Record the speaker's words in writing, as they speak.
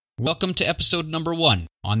Welcome to episode number 1.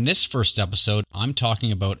 On this first episode, I'm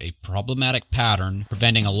talking about a problematic pattern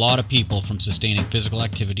preventing a lot of people from sustaining physical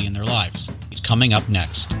activity in their lives. It's coming up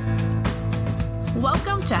next.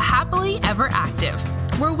 Welcome to Happily Ever Active,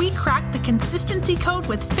 where we crack the consistency code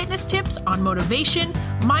with fitness tips on motivation,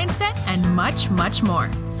 mindset, and much, much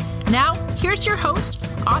more. Now, here's your host,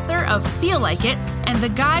 author of Feel Like It, and the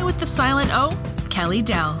guy with the silent O, Kelly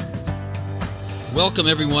Dell. Welcome,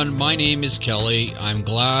 everyone. My name is Kelly. I'm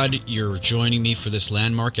glad you're joining me for this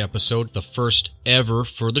landmark episode, the first ever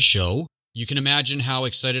for the show. You can imagine how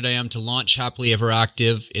excited I am to launch Happily Ever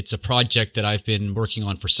Active. It's a project that I've been working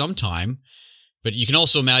on for some time, but you can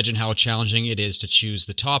also imagine how challenging it is to choose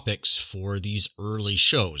the topics for these early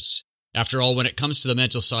shows. After all, when it comes to the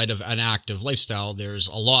mental side of an active lifestyle, there's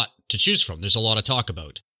a lot to choose from. There's a lot to talk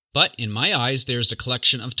about. But in my eyes, there's a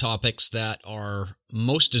collection of topics that are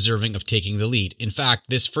most deserving of taking the lead. In fact,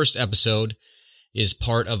 this first episode is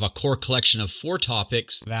part of a core collection of 4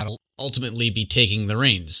 topics that'll ultimately be taking the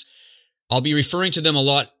reins. I'll be referring to them a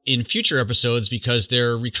lot in future episodes because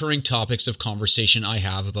they're recurring topics of conversation I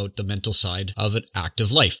have about the mental side of an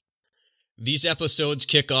active life. These episodes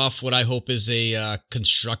kick off what I hope is a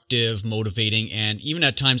constructive, motivating, and even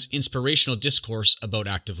at times inspirational discourse about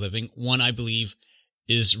active living, one I believe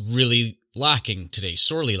is really lacking today,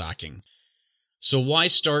 sorely lacking. So why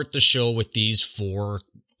start the show with these 4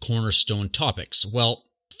 cornerstone topics? Well,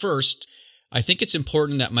 first, I think it's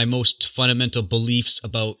important that my most fundamental beliefs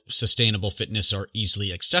about sustainable fitness are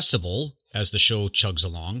easily accessible as the show chugs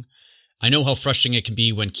along. I know how frustrating it can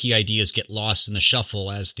be when key ideas get lost in the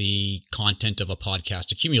shuffle as the content of a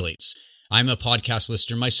podcast accumulates. I'm a podcast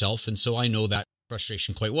listener myself, and so I know that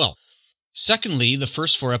frustration quite well. Secondly, the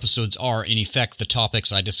first 4 episodes are, in effect, the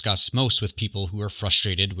topics I discuss most with people who are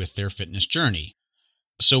frustrated with their fitness journey.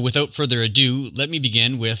 So without further ado, let me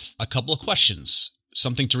begin with a couple of questions,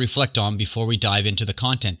 something to reflect on before we dive into the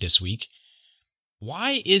content this week.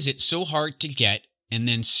 Why is it so hard to get and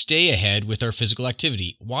then stay ahead with our physical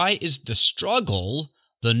activity? Why is the struggle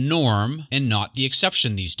the norm and not the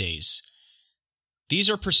exception these days? These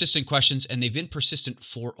are persistent questions, and they've been persistent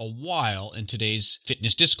for a while in today's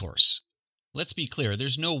fitness discourse. Let's be clear,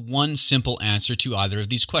 there's no one simple answer to either of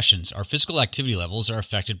these questions. Our physical activity levels are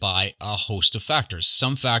affected by a host of factors.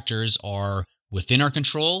 Some factors are within our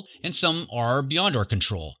control, and some are beyond our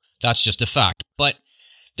control. That's just a fact. But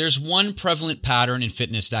there's one prevalent pattern in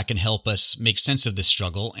fitness that can help us make sense of this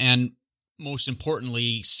struggle, and most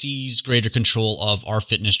importantly, seize greater control of our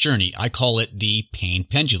fitness journey. I call it the pain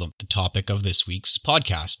pendulum, the topic of this week's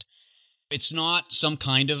podcast. It's not some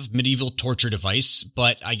kind of medieval torture device,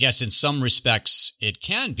 but I guess in some respects it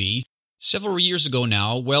can be. Several years ago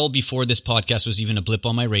now, well before this podcast was even a blip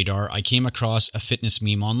on my radar, I came across a fitness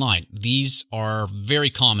meme online. These are very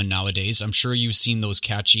common nowadays. I'm sure you've seen those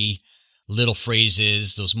catchy little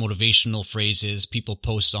phrases, those motivational phrases people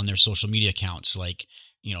post on their social media accounts like,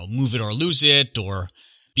 move it or lose it, or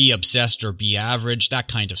be obsessed or be average, that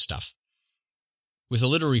kind of stuff. With a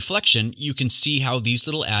little reflection, you can see how these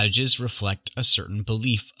little adages reflect a certain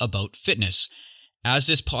belief about fitness. As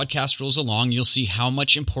this podcast rolls along, you'll see how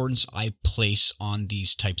much importance I place on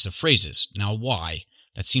these types of phrases. Now, why?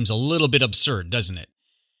 That seems a little bit absurd, doesn't it?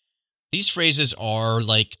 These phrases are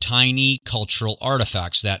like tiny cultural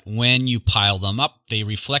artifacts that when you pile them up, they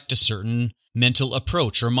reflect a certain mental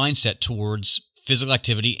approach or mindset towards physical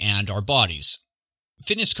activity and our bodies.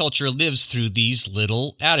 Fitness culture lives through these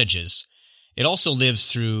little adages. It also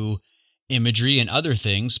lives through imagery and other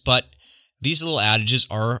things, but these little adages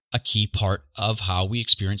are a key part of how we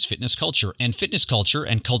experience fitness culture. And fitness culture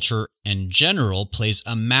and culture in general plays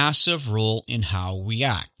a massive role in how we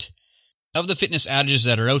act. Of the fitness adages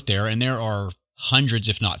that are out there, and there are hundreds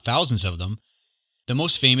if not thousands of them, the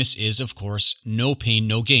most famous is, of course, no pain,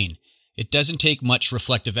 no gain. It doesn't take much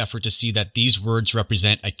reflective effort to see that these words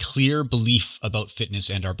represent a clear belief about fitness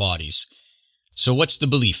and our bodies. So what's the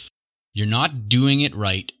belief? You're not doing it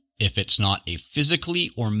right if it's not a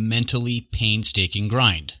physically or mentally painstaking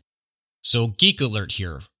grind. So geek alert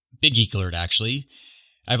here. Big geek alert, actually.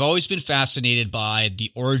 I've always been fascinated by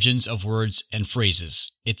the origins of words and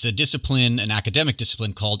phrases. It's a discipline, an academic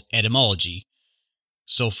discipline called etymology.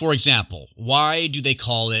 So, for example, why do they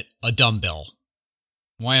call it a dumbbell?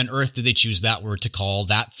 Why on earth did they choose that word to call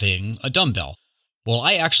that thing a dumbbell? Well,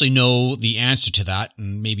 I actually know the answer to that,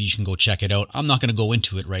 and maybe you can go check it out. I'm not going to go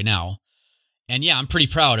into it right now. And yeah, I'm pretty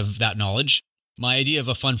proud of that knowledge. My idea of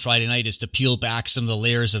a fun Friday night is to peel back some of the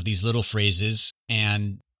layers of these little phrases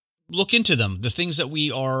and look into them, the things that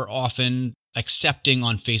we are often accepting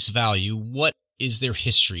on face value. What is their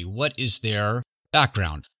history? What is their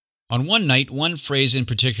background? On one night, one phrase in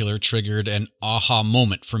particular triggered an aha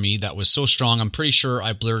moment for me that was so strong I'm pretty sure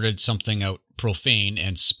I blurted something out profane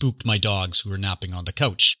and spooked my dogs who were napping on the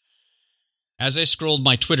couch. As I scrolled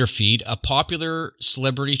my Twitter feed, a popular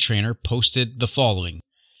celebrity trainer posted the following: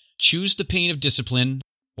 "Choose the pain of discipline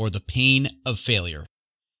or the pain of failure."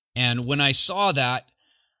 And when I saw that,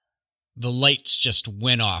 the lights just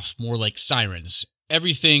went off, more like sirens.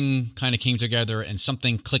 Everything kind of came together and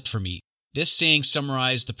something clicked for me. This saying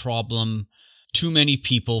summarized the problem too many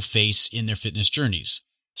people face in their fitness journeys.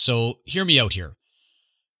 So hear me out here.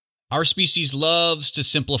 Our species loves to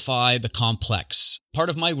simplify the complex. Part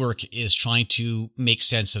of my work is trying to make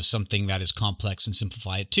sense of something that is complex and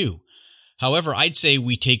simplify it too. However, I'd say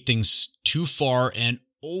we take things too far and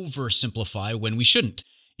oversimplify when we shouldn't.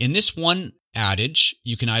 In this one adage,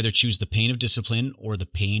 you can either choose the pain of discipline or the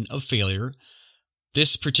pain of failure.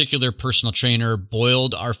 This particular personal trainer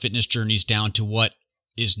boiled our fitness journeys down to what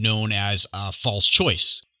is known as a false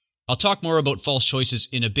choice. I'll talk more about false choices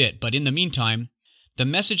in a bit, but in the meantime, the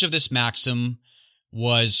message of this maxim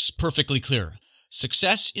was perfectly clear.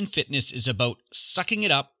 Success in fitness is about sucking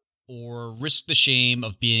it up or risk the shame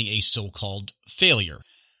of being a so-called failure.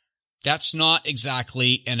 That's not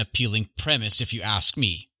exactly an appealing premise if you ask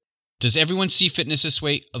me. Does everyone see fitness this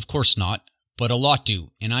way? Of course not, but a lot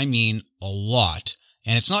do, and I mean a lot.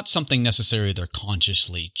 And it's not something necessarily they're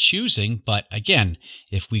consciously choosing, but again,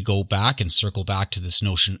 if we go back and circle back to this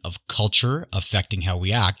notion of culture affecting how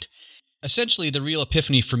we act, essentially the real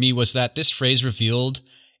epiphany for me was that this phrase revealed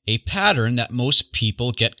a pattern that most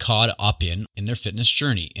people get caught up in their fitness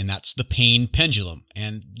journey, and that's the pain pendulum.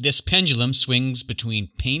 And this pendulum swings between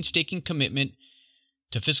painstaking commitment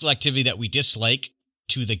to physical activity that we dislike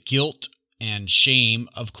to the guilt and shame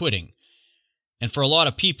of quitting. And for a lot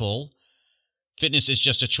of people, fitness is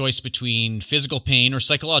just a choice between physical pain or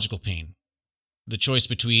psychological pain. The choice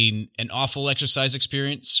between an awful exercise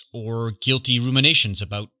experience or guilty ruminations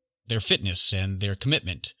about their fitness and their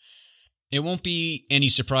commitment. It won't be any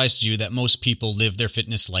surprise to you that most people live their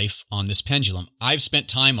fitness life on this pendulum. I've spent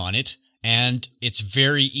time on it, and it's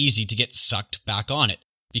very easy to get sucked back on it.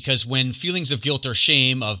 Because when feelings of guilt or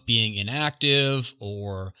shame of being inactive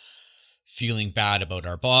or feeling bad about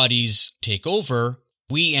our bodies take over,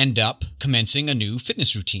 we end up commencing a new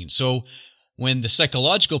fitness routine. So when the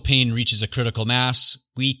psychological pain reaches a critical mass,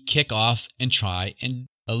 we kick off and try and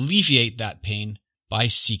alleviate that pain by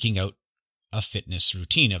seeking out a fitness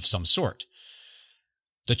routine of some sort.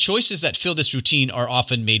 The choices that fill this routine are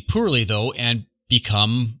often made poorly, though, and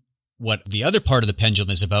become what the other part of the pendulum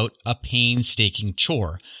is about, a painstaking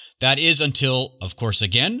chore. That is until, of course,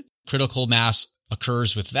 again, critical mass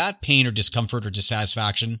occurs with that pain or discomfort or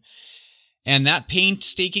dissatisfaction, and that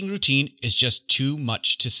painstaking routine is just too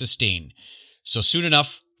much to sustain. So soon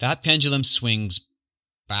enough, that pendulum swings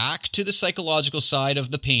back to the psychological side of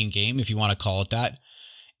the pain game, if you want to call it that,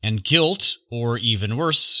 and guilt, or even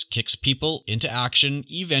worse, kicks people into action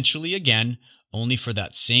eventually again, only for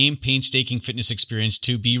that same painstaking fitness experience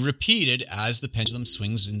to be repeated as the pendulum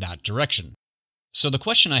swings in that direction. So the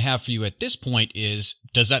question I have for you at this point is,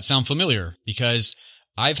 does that sound familiar? Because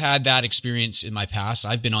I've had that experience in my past.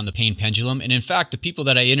 I've been on the pain pendulum, and in fact, the people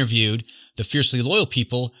that I interviewed, the fiercely loyal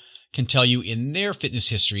people, can tell you in their fitness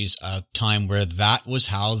histories a time where that was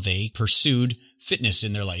how they pursued fitness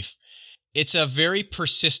in their life. It's a very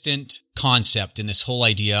persistent concept in this whole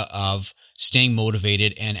idea of staying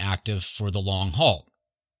motivated and active for the long haul.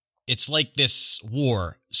 It's like this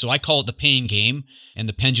war. So I call it the pain game, and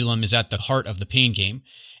the pendulum is at the heart of the pain game.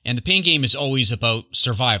 And the pain game is always about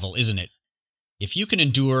survival, isn't it? If you can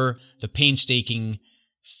endure the painstaking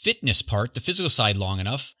fitness part, the physical side, long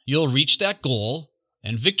enough, you'll reach that goal,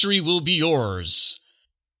 and victory will be yours.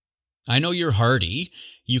 I know you're hardy.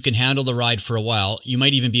 You can handle the ride for a while. You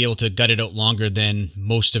might even be able to gut it out longer than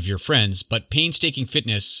most of your friends, but painstaking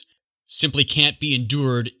fitness simply can't be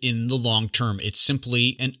endured in the long term. It's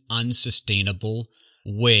simply an unsustainable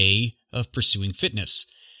way of pursuing fitness.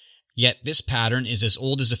 Yet this pattern is as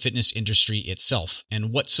old as the fitness industry itself.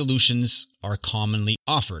 And what solutions are commonly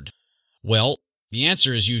offered? Well, the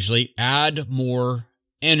answer is usually add more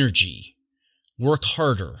energy, work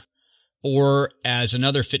harder, or as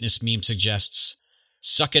another fitness meme suggests,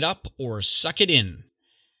 suck it up or suck it in.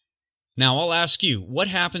 Now I'll ask you, what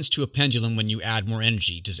happens to a pendulum when you add more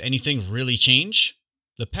energy? Does anything really change?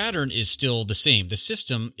 The pattern is still the same. The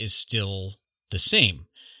system is still the same.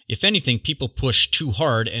 If anything, people push too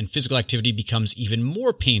hard and physical activity becomes even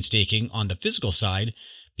more painstaking on the physical side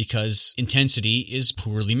because intensity is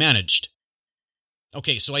poorly managed.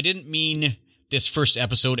 Okay, so I didn't mean this first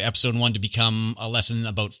episode 1, to become a lesson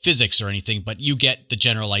about physics or anything, but you get the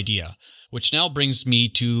general idea. Which now brings me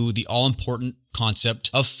to the all-important concept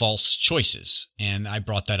of false choices. And I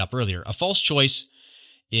brought that up earlier. A false choice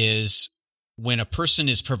is when a person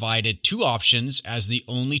is provided two options as the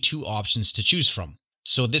only two options to choose from.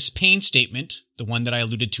 So this pain statement, the one that I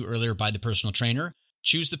alluded to earlier by the personal trainer,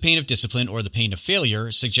 choose the pain of discipline or the pain of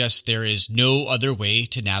failure, suggests there is no other way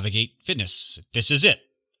to navigate fitness. This is it.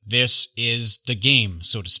 This is the game,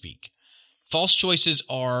 so to speak. False choices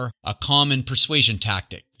are a common persuasion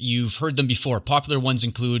tactic. You've heard them before. Popular ones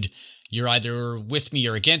include you're either with me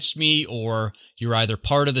or against me, or you're either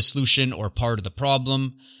part of the solution or part of the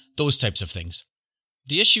problem, those types of things.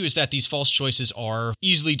 The issue is that these false choices are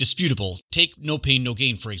easily disputable. Take no pain, no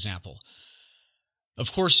gain, for example.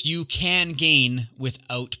 Of course, you can gain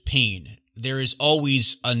without pain. There is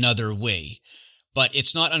always another way. But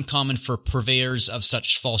it's not uncommon for purveyors of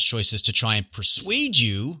such false choices to try and persuade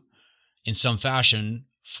you in some fashion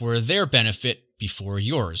for their benefit before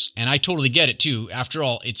yours. And I totally get it too. After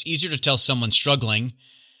all, it's easier to tell someone struggling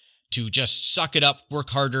to just suck it up, work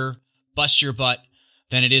harder, bust your butt,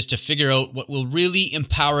 than it is to figure out what will really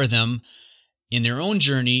empower them in their own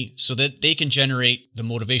journey so that they can generate the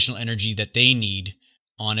motivational energy that they need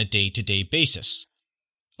on a day-to-day basis.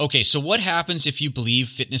 Okay, so what happens if you believe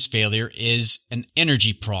fitness failure is an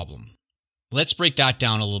energy problem? Let's break that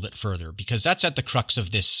down a little bit further, because that's at the crux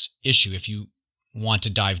of this issue if you want to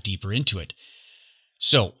dive deeper into it.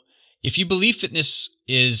 So, if you believe fitness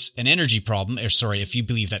is an energy problem, if you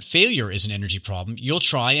believe that failure is an energy problem, you'll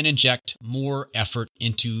try and inject more effort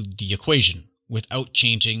into the equation without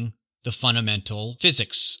changing the fundamental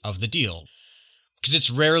physics of the deal, because it's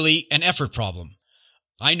rarely an effort problem.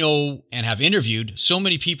 I know and have interviewed so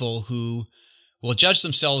many people who will judge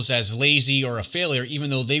themselves as lazy or a failure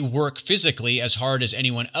even though they work physically as hard as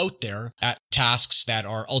anyone out there at tasks that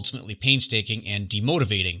are ultimately painstaking and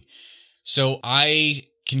demotivating. So I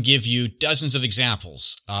can give you dozens of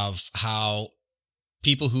examples of how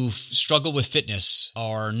people who struggle with fitness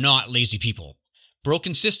are not lazy people.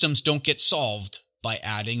 Broken systems don't get solved by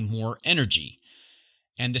adding more energy.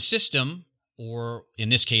 And the system, or in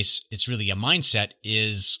this case, it's really a mindset,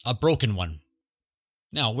 is a broken one.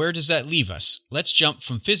 Now, where does that leave us? Let's jump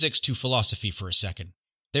from physics to philosophy for a second.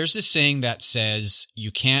 There's this saying that says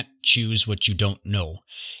you can't choose what you don't know.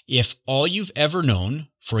 If all you've ever known,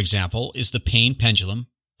 for example, is the pain pendulum,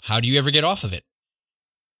 how do you ever get off of it?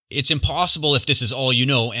 It's impossible if this is all you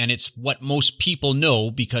know, and it's what most people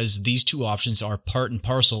know because these two options are part and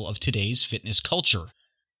parcel of today's fitness culture.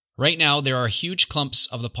 Right now, there are huge clumps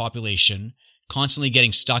of the population constantly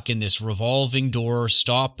getting stuck in this revolving door,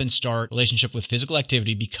 stop and start relationship with physical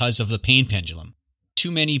activity because of the pain pendulum. Too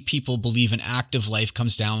many people believe an active life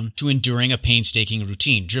comes down to enduring a painstaking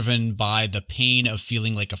routine, driven by the pain of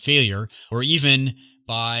feeling like a failure, or even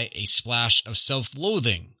by a splash of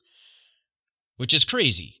self-loathing, which is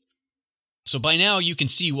crazy. So by now you can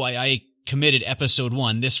see why I committed episode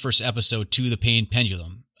 1, this first episode, to the pain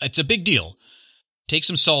pendulum. It's a big deal. Take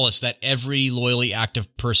some solace that every loyally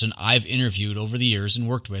active person I've interviewed over the years and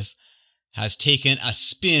worked with has taken a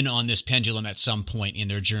spin on this pendulum at some point in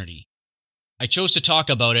their journey. I chose to talk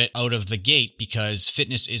about it out of the gate because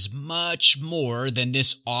fitness is much more than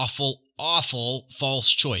this awful, awful false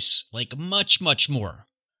choice. Like much, much more.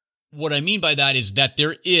 What I mean by that is that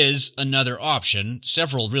there is another option,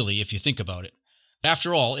 several really if you think about it.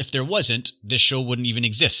 After all, if there wasn't, this show wouldn't even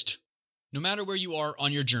exist. No matter where you are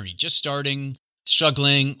on your journey, just starting,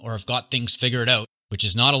 struggling, or have got things figured out, which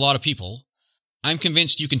is not a lot of people, I'm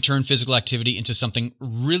convinced you can turn physical activity into something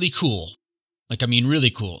really cool. Really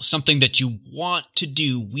cool. Something that you want to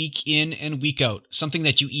do week in and week out. Something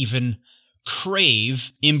that you even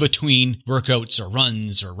crave in between workouts or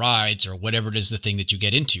runs or rides or whatever it is the thing that you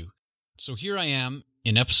get into. So here I am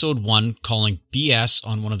in episode 1 calling BS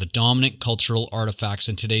on one of the dominant cultural artifacts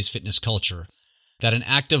in today's fitness culture, that an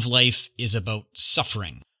active life is about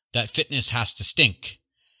suffering, that fitness has to stink,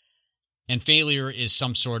 and failure is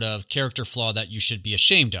some sort of character flaw that you should be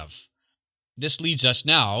ashamed of. This leads us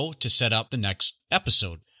now to set up the next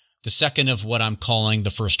episode, the second of what I'm calling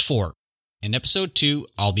the first 4. In episode 2,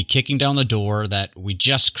 I'll be kicking down the door that we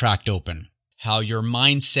just cracked open, how your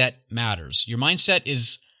mindset matters. Your mindset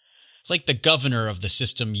is like the governor of the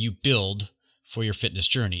system you build for your fitness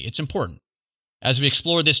journey. It's important. As we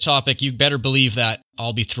explore this topic, you better believe that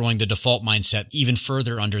I'll be throwing the default mindset even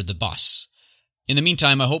further under the bus. In the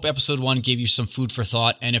meantime, I hope episode 1 gave you some food for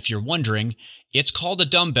thought, and if you're wondering, it's called a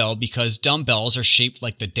dumbbell because dumbbells are shaped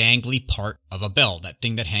like the dangly part of a bell, that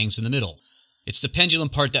thing that hangs in the middle. It's the pendulum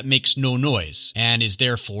part that makes no noise, and is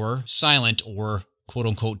therefore silent or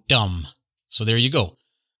quote-unquote dumb. So there you go.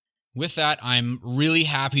 With that, I'm really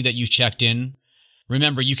happy that you checked in.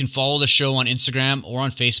 Remember, you can follow the show on Instagram or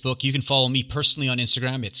on Facebook. You can follow me personally on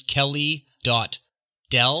Instagram. It's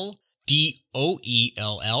kelly.dell,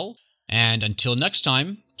 Doell. And until next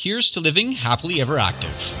time, here's to living happily ever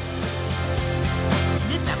active.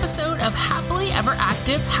 This episode of Happily Ever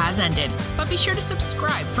Active has ended, but be sure to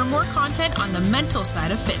subscribe for more content on the mental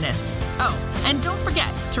side of fitness. Oh, and don't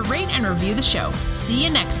forget to rate and review the show. See you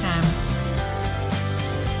next time.